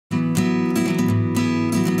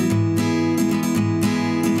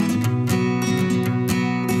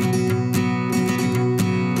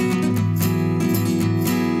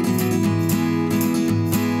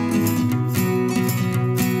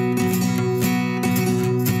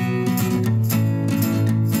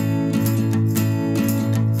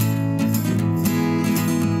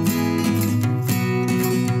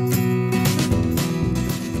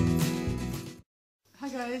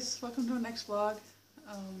vlog.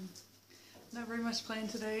 Not very much planned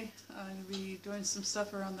today. I'm going to be doing some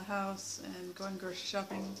stuff around the house and going grocery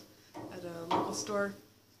shopping at a local store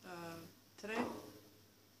today.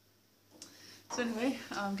 So anyway,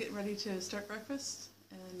 I'm getting ready to start breakfast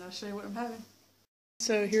and I'll show you what I'm having.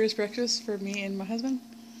 So here's breakfast for me and my husband.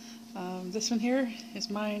 This one here is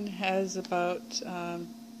mine, has about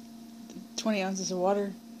 20 ounces of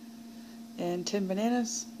water and 10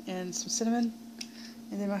 bananas and some cinnamon.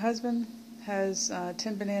 And then my husband has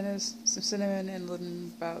 10 bananas, some cinnamon, and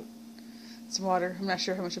about some water. I'm not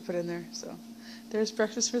sure how much I put in there. So there's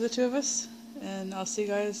breakfast for the two of us, and I'll see you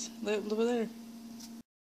guys a little bit later.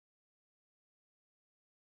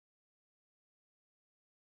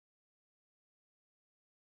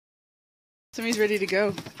 Somebody's ready to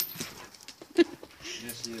go.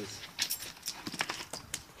 Yes, she is.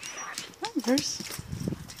 Oh, Verse.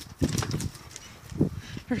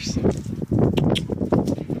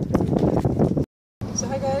 So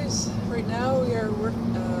hi guys, right now we are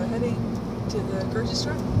heading to the grocery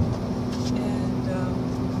store, and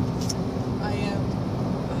I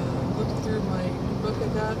am looking through my book I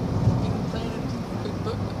got, Eating Planet, big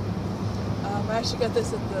book. I actually got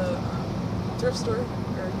this at the thrift store,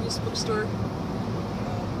 or used bookstore.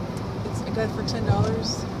 I got it for $10,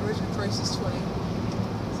 original price is $20,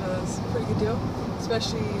 so it's a pretty good deal,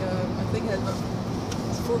 especially I think it has about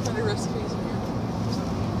 400 recipes in here. So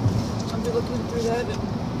I'll be looking through that and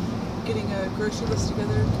getting a grocery list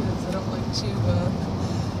together, because I don't like to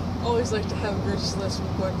always like to have a grocery list when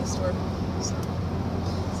we go to the store.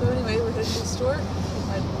 So anyway, we're heading to the store with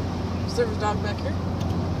my service dog back here.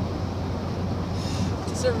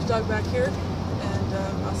 The service dog back here, and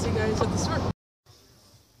I'll see you guys at the store.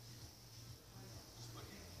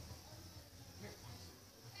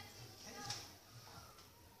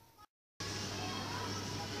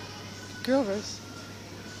 Girl, Rose.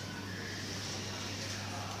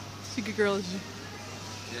 She's a good girl, isn't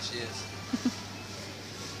she? Yes, she is.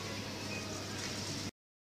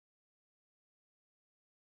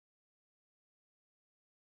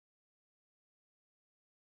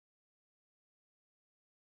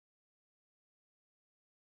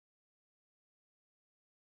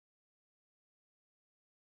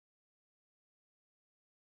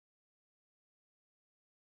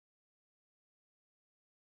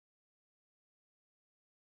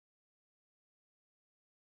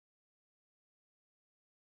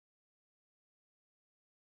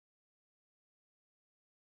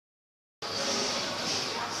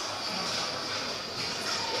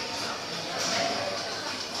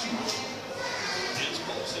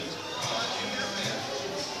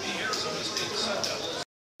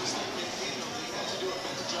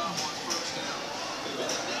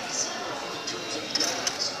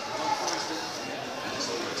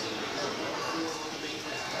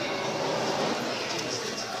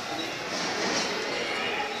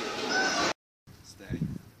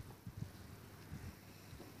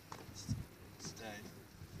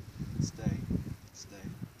 Stay.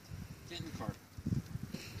 Get in the car.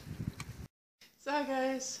 So hi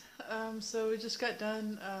guys, so we just got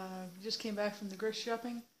done, we just came back from the grocery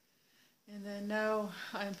shopping, and then now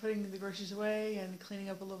I'm putting the groceries away and cleaning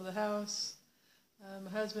up a little bit of the house. My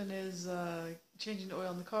husband is changing the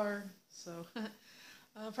oil in the car, so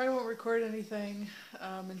probably won't record anything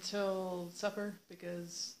until supper,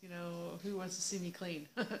 because, you know, who wants to see me clean?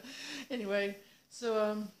 Anyway,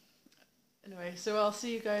 so I'll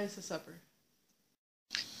see you guys at supper.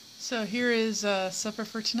 So here is supper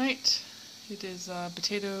for tonight. It is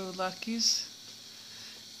potato latkes,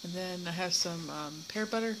 and then I have some pear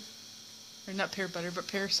butter, or not pear butter, but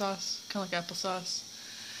pear sauce, kind of like applesauce,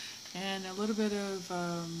 and a little bit of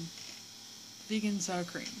vegan sour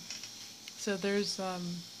cream. So there's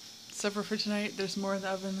supper for tonight. There's more in the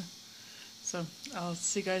oven, so I'll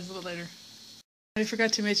see you guys a little later. I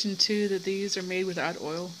forgot to mention too that these are made without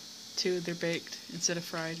oil too. They're baked instead of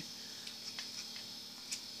fried.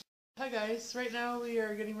 Hi guys, right now we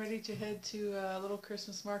are getting ready to head to a little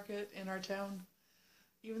Christmas market in our town.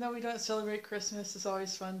 Even though we don't celebrate Christmas, it's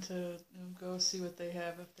always fun to go see what they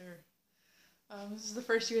have up there. This is the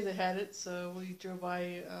first year they had it, so we drove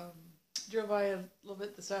by a little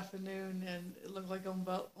bit this afternoon, and it looked like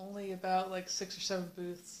only about like 6 or 7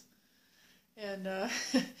 booths. And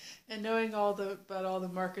and knowing about all the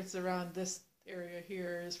markets around this area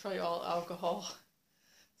here is probably all alcohol.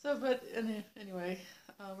 So, but anyway,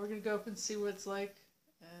 we're gonna go up and see what it's like,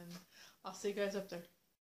 and I'll see you guys up there.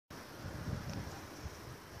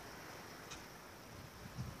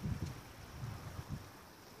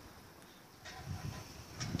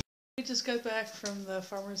 We just got back from the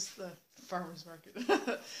farmers market,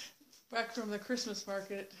 back from the Christmas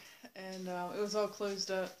market, and it was all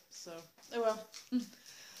closed up. So oh well.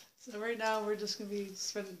 So right now we're just gonna be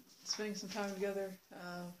spending some time together.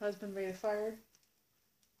 Husband made a fire.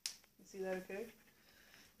 You see that okay?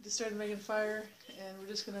 Just started making a fire, and we're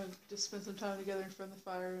just gonna spend some time together in front of the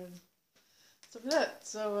fire and stuff like that.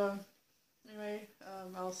 So anyway,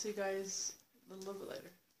 I'll see you guys a little bit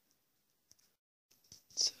later.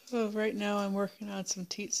 So right now I'm working on some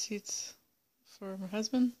teat seats for my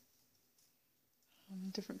husband.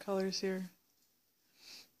 Different colors here.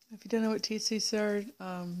 If you don't know what teat seats are,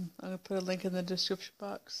 I'm going to put a link in the description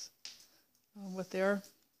box on what they are.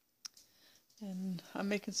 And I'm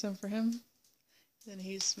making some for him, then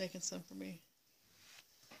he's making some for me.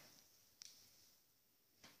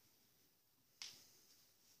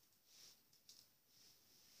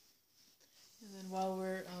 And then while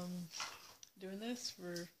we're doing this,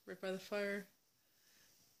 we're right by the fire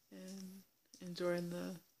and enjoying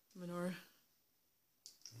the menorah.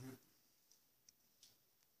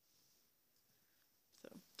 So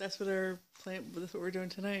that's what that's what we're doing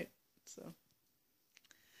tonight. So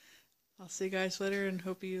I'll see you guys later and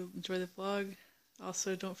hope you enjoy the vlog.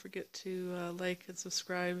 Also, don't forget to like and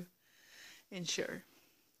subscribe and share.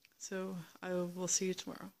 So I will see you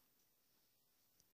tomorrow.